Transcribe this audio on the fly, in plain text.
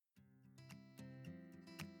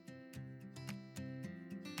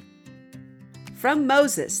From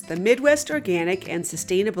Moses, the Midwest Organic and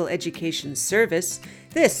Sustainable Education Service,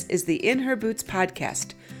 this is the In Her Boots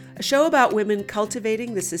podcast, a show about women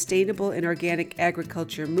cultivating the sustainable and organic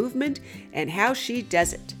agriculture movement and how she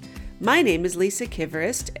does it. My name is Lisa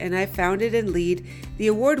Kiverist, and I founded and lead the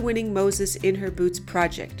award-winning Moses In Her Boots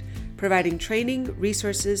project, providing training,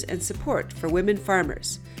 resources, and support for women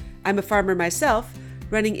farmers. I'm a farmer myself,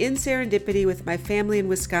 running in serendipity with my family in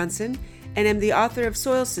Wisconsin, and am the author of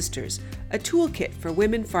Soil Sisters, a toolkit for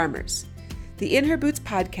women farmers. The In Her Boots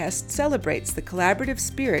podcast celebrates the collaborative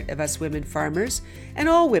spirit of us women farmers and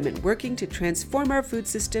all women working to transform our food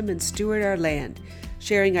system and steward our land,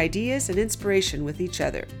 sharing ideas and inspiration with each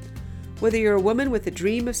other. Whether you're a woman with a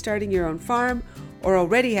dream of starting your own farm or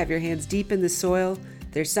already have your hands deep in the soil,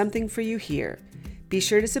 there's something for you here. Be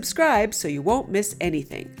sure to subscribe so you won't miss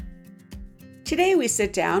anything. Today we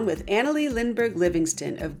sit down with Annalie Lindberg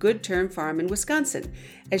Livingston of Good Turn Farm in Wisconsin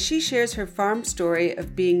as she shares her farm story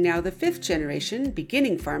of being now the fifth generation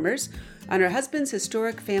beginning farmers on her husband's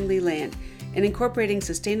historic family land and incorporating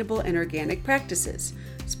sustainable and organic practices.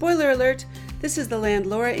 Spoiler alert, this is the land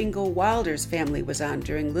Laura Ingalls Wilder's family was on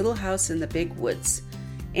during Little House in the Big Woods.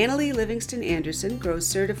 Annalie Livingston Anderson grows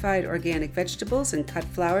certified organic vegetables and cut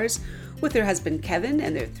flowers with her husband Kevin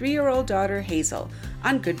and their 3-year-old daughter Hazel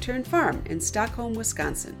on Good Turn Farm in Stockholm,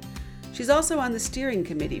 Wisconsin. She's also on the steering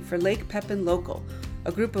committee for Lake Pepin Local,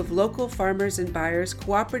 a group of local farmers and buyers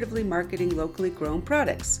cooperatively marketing locally grown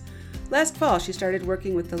products. Last fall, she started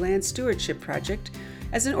working with the Land Stewardship Project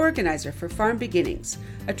as an organizer for Farm Beginnings,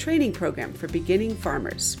 a training program for beginning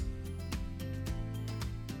farmers.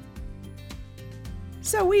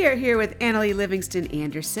 So we are here with Annalie Livingston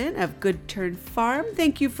Anderson of Good Turn Farm.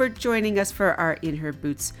 Thank you for joining us for our In Her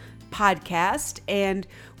Boots podcast. And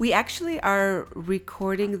we actually are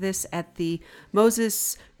recording this at the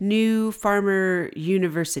Moses New Farmer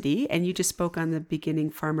University. And you just spoke on the Beginning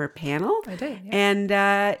Farmer panel. I did, yeah. And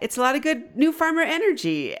it's a lot of good new farmer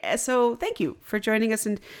energy. So thank you for joining us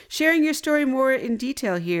and sharing your story more in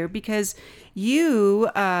detail here, because you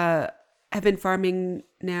have been farming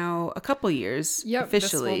now a couple years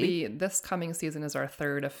officially. This coming season is our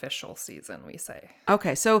third official season, we say.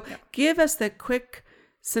 Okay, so give us the quick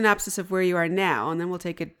synopsis of where you are now, and then we'll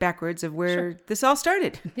take it backwards of where this all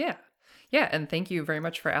started. Yeah, and thank you very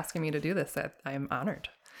much for asking me to do this. I'm honored.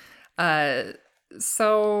 We're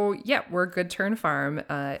Good Turn Farm.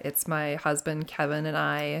 It's my husband, Kevin, and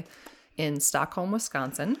I in Stockholm,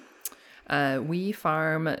 Wisconsin. We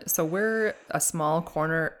farm, so we're a small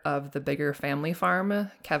corner of the bigger family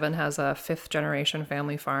farm. Kevin has a 5th generation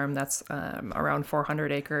family farm that's around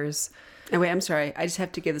 400 acres. And wait, I'm sorry. I just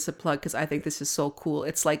have to give this a plug because I think this is so cool.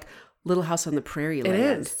 It's like Little House on the Prairie land.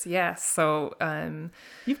 It is, yes. So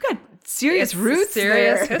you've got serious roots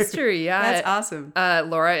serious there. history, yeah. That's awesome.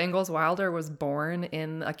 Laura Ingalls Wilder was born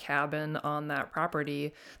in a cabin on that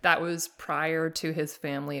property. That was prior to his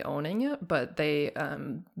family owning it, but they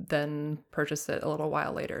then purchased it a little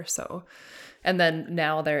while later. So, and then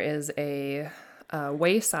now there is a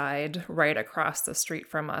wayside right across the street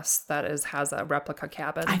from us that has a replica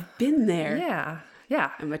cabin. I've been there. Yeah.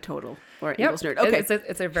 I'm a total Laura Ingalls nerd. Okay.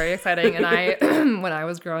 It's a very exciting. And I, when I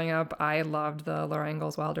was growing up, I loved the Laura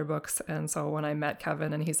Ingalls Wilder books. And so when I met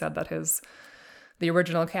Kevin and he said that the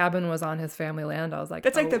original cabin was on his family land, I was like,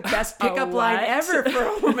 that's like the best pickup line ever for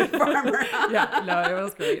a woman farmer. Yeah, no, it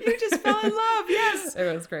was great. You just fell in love. Yes.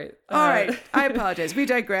 It was great. All right. I apologize. We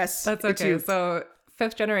digress. That's okay. So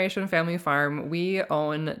 5th generation family farm. We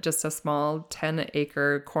own just a small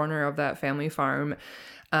 10-acre corner of that family farm.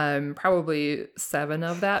 Probably 7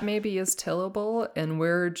 of that maybe is tillable, and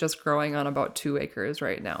we're just growing on about 2 acres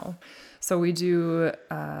right now. So we do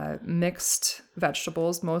mixed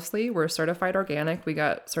vegetables mostly. We're certified organic. We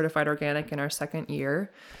got certified organic in our 2nd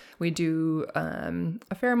year. We do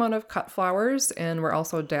a fair amount of cut flowers, and we're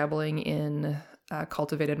also dabbling in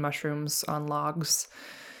cultivated mushrooms on logs.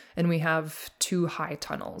 And we have 2 high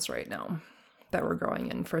tunnels right now that we're growing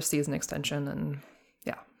in for season extension, and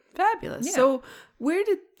fabulous. Yeah. So where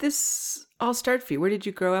did this all start for you? Where did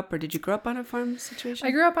you grow up, or did you grow up on a farm situation?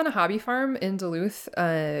 I grew up on a hobby farm in Duluth,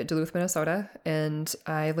 Minnesota, and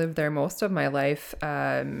I lived there most of my life.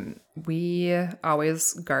 We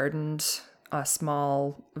always gardened a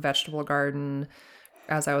small vegetable garden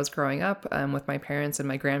as I was growing up with my parents, and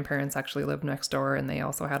my grandparents actually lived next door, and they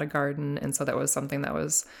also had a garden. And so that was something that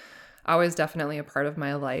was always definitely a part of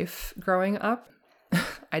my life growing up.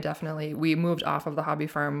 We moved off of the hobby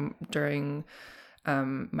farm during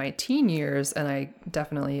my teen years, and I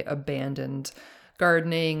definitely abandoned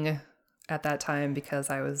gardening at that time because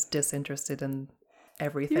I was disinterested in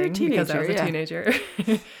everything because I was a teenager.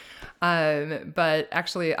 But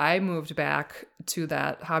actually, I moved back to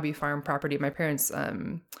that hobby farm property. My parents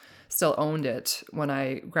still owned it when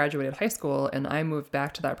I graduated high school, and I moved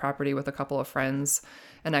back to that property with a couple of friends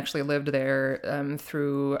and actually lived there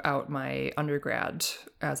throughout my undergrad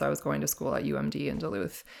as I was going to school at UMD in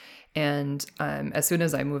Duluth. And as soon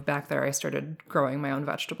as I moved back there, I started growing my own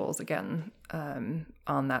vegetables again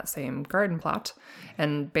on that same garden plot,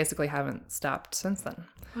 and basically haven't stopped since then.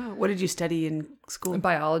 Wow. What did you study in school?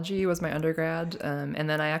 Biology was my undergrad, and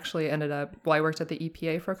then I actually ended up, I worked at the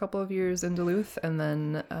EPA for a couple of years in Duluth, and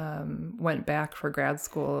then went back for grad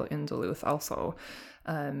school in Duluth also.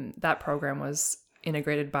 That program was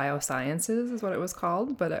integrated biosciences is what it was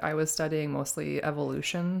called, but I was studying mostly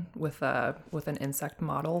evolution with an insect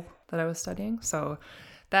model that I was studying. So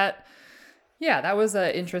that was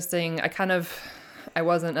interesting. I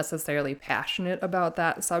wasn't necessarily passionate about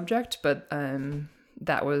that subject, but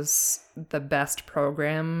that was the best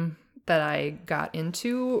program that I got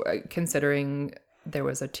into, considering there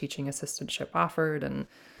was a teaching assistantship offered and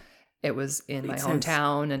it was in my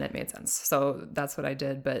hometown and it made sense. So that's what I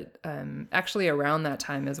did. But actually around that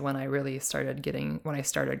time is when I really started when I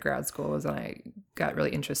started grad school was when I got really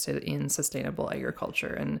interested in sustainable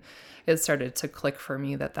agriculture. And it started to click for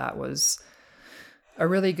me that was a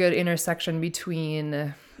really good intersection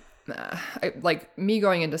between like me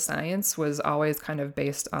going into science was always kind of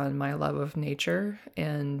based on my love of nature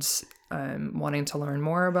and wanting to learn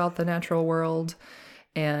more about the natural world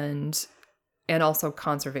and also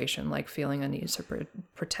conservation, like feeling a need to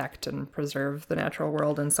protect and preserve the natural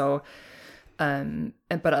world. And so,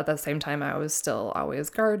 but at the same time, I was still always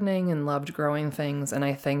gardening and loved growing things. And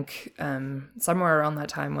I think somewhere around that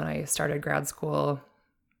time when I started grad school,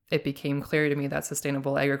 it became clear to me that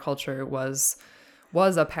sustainable agriculture was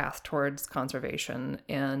a path towards conservation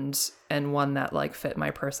and one that like fit my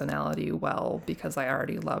personality well because I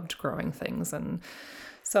already loved growing things. And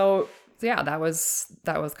so yeah, that was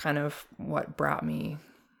kind of what brought me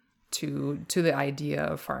to the idea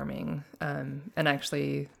of farming. And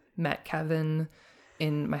actually met Kevin,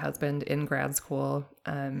 my husband, in grad school.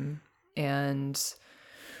 And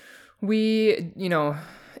we,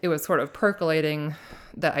 it was sort of percolating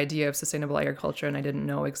the idea of sustainable agriculture, and I didn't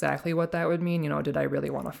know exactly what that would mean. Did I really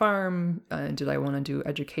want to farm? Did I want to do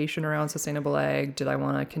education around sustainable ag? Did I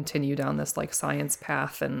want to continue down this like science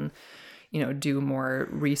path and do more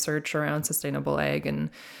research around sustainable ag? And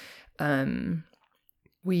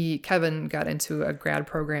Kevin got into a grad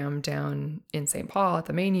program down in St. Paul at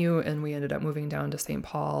the Maine U, and we ended up moving down to St.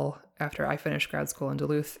 Paul after I finished grad school in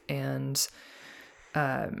Duluth. And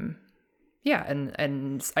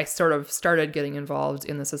and I sort of started getting involved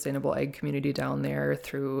in the sustainable ag community down there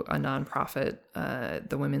through a nonprofit,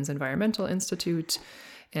 the Women's Environmental Institute,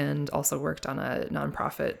 and also worked on a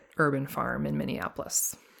nonprofit urban farm in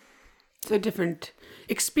Minneapolis. So different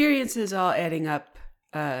experiences all adding up.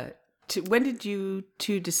 When did you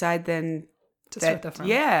two decide then to start the farm?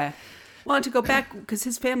 Yeah. Well, to go back, because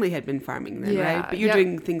his family had been farming then, right? But you're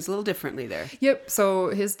doing things a little differently there. Yep. So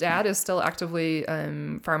his dad is still actively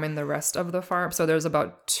farming the rest of the farm. So there's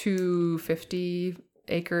about 250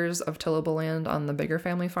 acres of tillable land on the bigger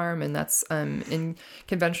family farm, and that's in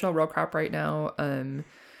conventional row crop right now.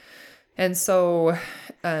 And so,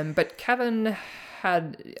 but Kevin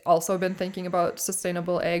had also been thinking about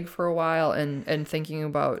sustainable ag for a while and thinking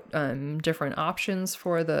about different options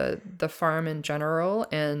for the farm in general.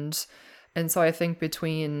 And so I think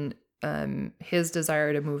between his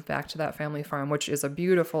desire to move back to that family farm, which is a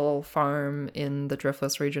beautiful farm in the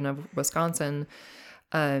Driftless region of Wisconsin,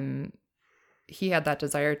 he had that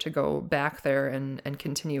desire to go back there and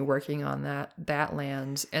continue working on that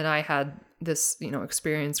land. And I had this,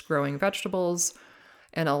 experience growing vegetables,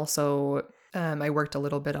 and also I worked a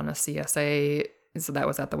little bit on a CSA, so that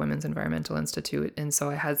was at the Women's Environmental Institute. And so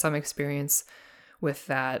I had some experience with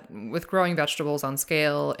that, with growing vegetables on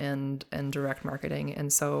scale and direct marketing.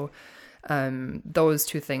 And so those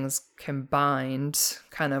two things combined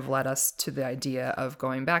kind of led us to the idea of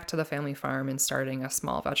going back to the family farm and starting a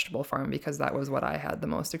small vegetable farm, because that was what I had the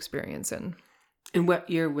most experience in. And what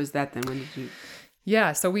year was that then? When did you...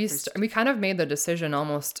 Yeah, so we kind of made the decision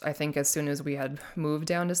almost, I think, as soon as we had moved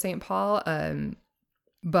down to St. Paul.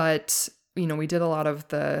 But, we did a lot of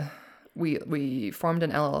we formed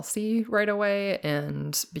an LLC right away,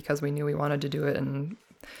 and because we knew we wanted to do it and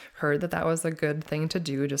heard that was a good thing to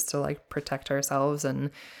do just to like protect ourselves.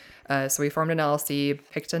 And so we formed an LLC,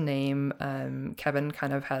 picked a name. Kevin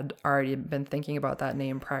kind of had already been thinking about that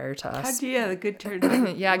name prior to us. The Good Turn.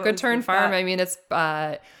 Good Turn Farm. I mean, it's...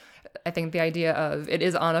 I think the idea of it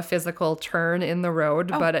is on a physical turn in the road,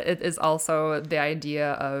 but it is also the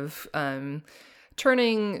idea of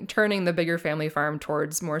turning the bigger family farm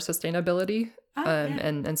towards more sustainability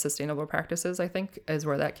and sustainable practices, I think, is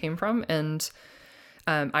where that came from. And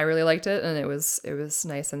I really liked it, and it was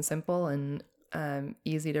nice and simple and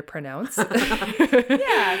easy to pronounce.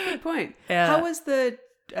 Yeah, good point. Yeah. How was the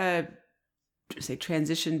say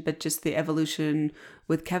transition, but just the evolution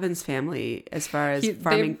with Kevin's family as far as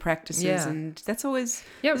farming practices? And that's always,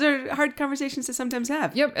 those are hard conversations to sometimes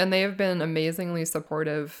have. Yep. And they have been amazingly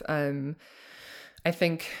supportive. I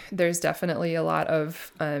think there's definitely a lot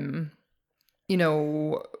of,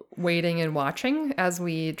 waiting and watching as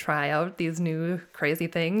we try out these new crazy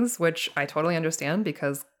things, which I totally understand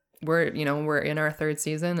because we're in our third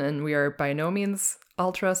season and we are by no means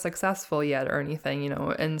ultra successful yet or anything,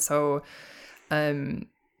 and so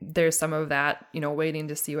there's some of that, waiting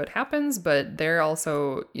to see what happens, but they're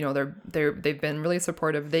also, they've been really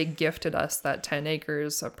supportive. They gifted us that 10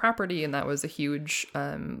 acres of property, and that was a huge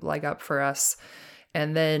leg up for us.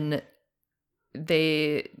 And then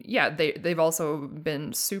they've also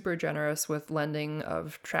been super generous with lending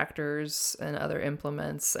of tractors and other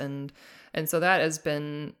implements, and so that has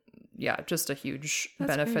been just a huge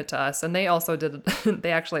benefit to us. And they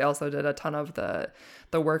actually also did a ton of the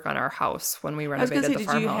work on our house when we renovated the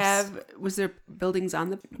farmhouse. Was there buildings on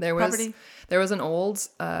the property? There was an old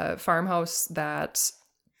farmhouse that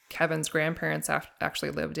Kevin's grandparents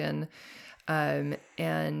actually lived in,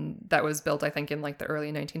 and that was built, I think, in like the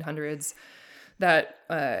early 1900s. That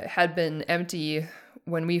had been empty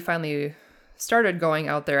when we finally started going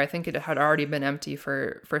out there. I think it had already been empty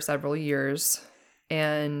for several years.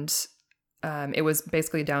 And it was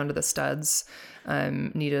basically down to the studs,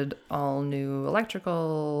 needed all new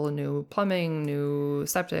electrical, new plumbing, new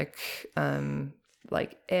septic,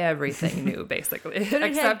 like everything new, basically.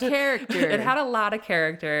 It had character. It had a lot of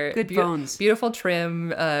character. Good bones. Beautiful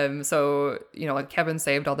trim. So, like Kevin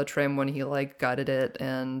saved all the trim when he like gutted it.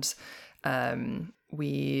 And some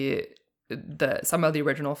of the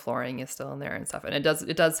original flooring is still in there and stuff, and it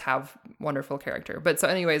does have wonderful character. But so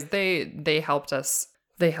anyways, they helped us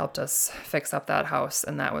fix up that house,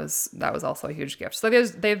 and that was also a huge gift. So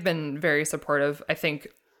they've been very supportive. I think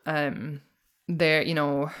they're,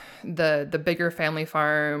 the bigger family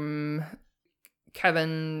farm,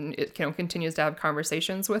 Kevin continues to have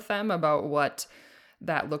conversations with them about what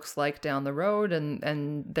that looks like down the road,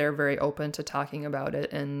 and they're very open to talking about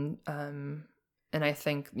it, and I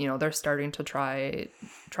think they're starting to try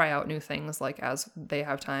out new things, like as they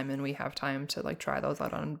have time and we have time to like try those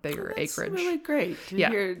out on bigger acreage. Really great to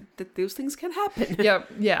hear that those things can happen. Yep.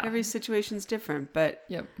 Yeah. Every situation's different, but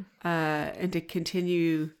yep. And to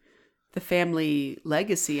continue the family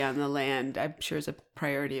legacy on the land, I'm sure is a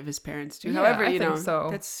priority of his parents too. Yeah, However, I think so.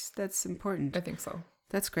 That's important. I think so.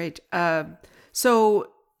 That's great. So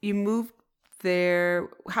you moved there.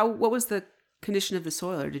 What was the condition of the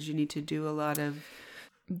soil, or did you need to do a lot of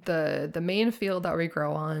the main field that we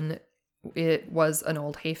grow on? It was an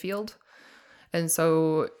old hayfield, and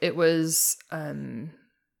so it was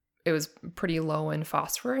pretty low in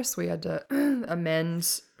phosphorus. We had to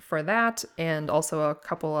amend for that, and also a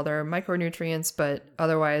couple other micronutrients, but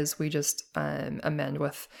otherwise we just amend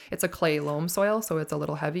with, it's a clay loam soil, so it's a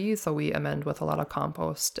little heavy, so we amend with a lot of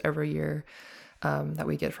compost every year that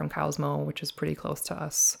we get from Cosmo, which is pretty close to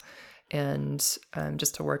us, and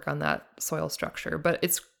just to work on that soil structure. But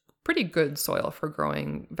it's pretty good soil for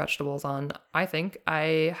growing vegetables on, I think.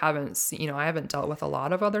 I haven't dealt with a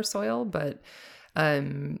lot of other soil, but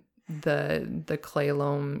the clay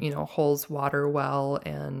loam, holds water well,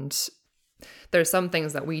 and there's some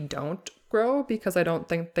things that we don't grow because I don't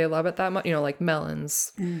think they love it that much. Like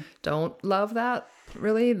melons don't love that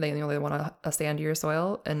really. They want a sandier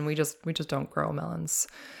soil, and we just don't grow melons.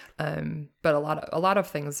 But a lot of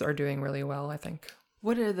things are doing really well, I think.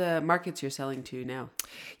 What are the markets you're selling to now?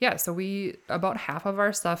 Yeah, so about half of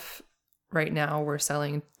our stuff right now we're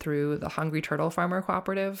selling through the Hungry Turtle Farmer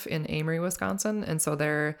Cooperative in Amory, Wisconsin. And so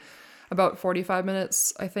they're about 45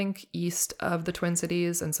 minutes, I think, east of the Twin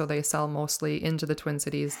Cities. And so they sell mostly into the Twin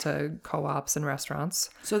Cities to co-ops and restaurants.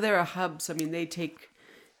 So they're a hub. So, I mean,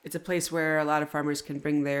 it's a place where a lot of farmers can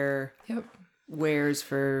bring their wares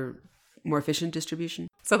for more efficient distribution.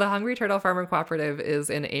 So the Hungry Turtle Farmer Cooperative is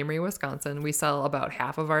in Amory, Wisconsin. We sell about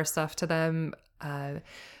half of our stuff to them.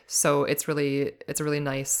 So it's a really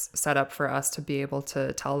nice setup for us to be able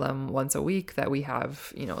to tell them once a week that we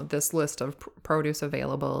have, this list of produce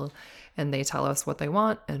available, and they tell us what they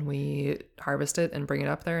want, and we harvest it and bring it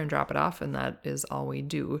up there and drop it off. And that is all we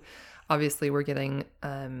do. Obviously we're getting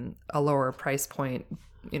a lower price point,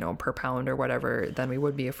 per pound or whatever than we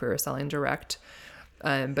would be if we were selling direct.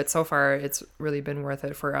 But so far, it's really been worth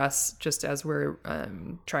it for us, just as we're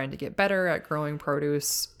trying to get better at growing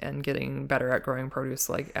produce and getting better at growing produce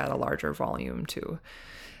like at a larger volume too.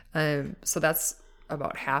 So that's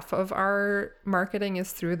about half of our marketing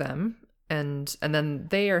is through them. And then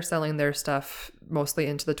they are selling their stuff mostly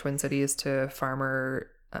into the Twin Cities to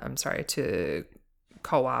to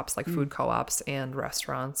co-ops, like food co-ops and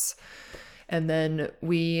restaurants. And then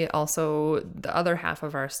we also, the other half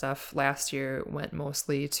of our stuff last year went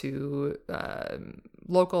mostly to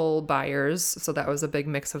local buyers. So that was a big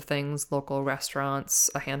mix of things: local restaurants,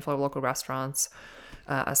 a handful of local restaurants,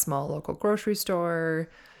 a small local grocery store.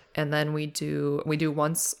 And then we do a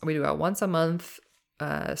once a month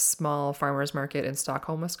small farmers market in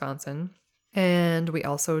Stockholm, Wisconsin. And we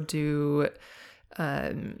also do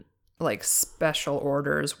like special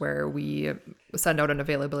orders where we send out an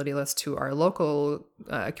availability list to our local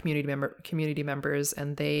community members,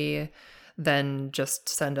 and they then just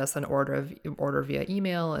send us an order via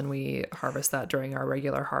email, and we harvest that during our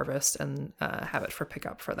regular harvest and have it for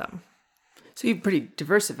pickup for them. So you're pretty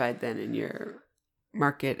diversified then in your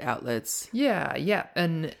market outlets. Yeah.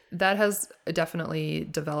 And that has definitely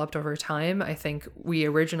developed over time. I think we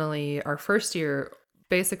originally, our first year,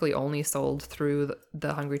 basically only sold through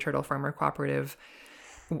the Hungry Turtle Farmer Cooperative.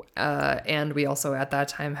 And we also at that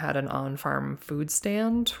time had an on-farm food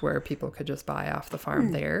stand where people could just buy off the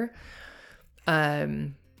farm there.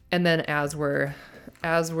 And then as we're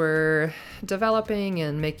developing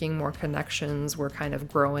and making more connections, we're kind of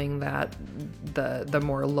growing that the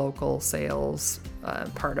more local sales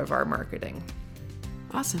part of our marketing.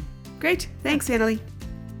 Awesome. Great. Thanks, Annalie.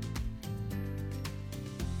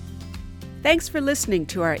 Thanks for listening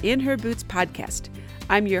to our In Her Boots podcast.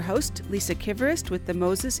 I'm your host, Lisa Kiverist, with the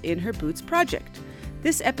Moses In Her Boots project.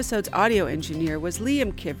 This episode's audio engineer was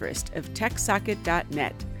Liam Kiverist of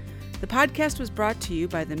TechSocket.net. The podcast was brought to you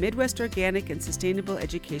by the Midwest Organic and Sustainable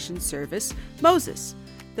Education Service, Moses.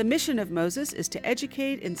 The mission of Moses is to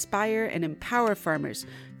educate, inspire, and empower farmers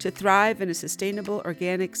to thrive in a sustainable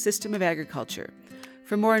organic system of agriculture.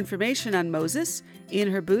 For more information on Moses,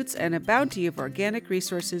 In Her Boots, and a bounty of organic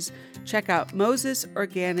resources, check out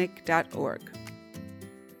mosesorganic.org.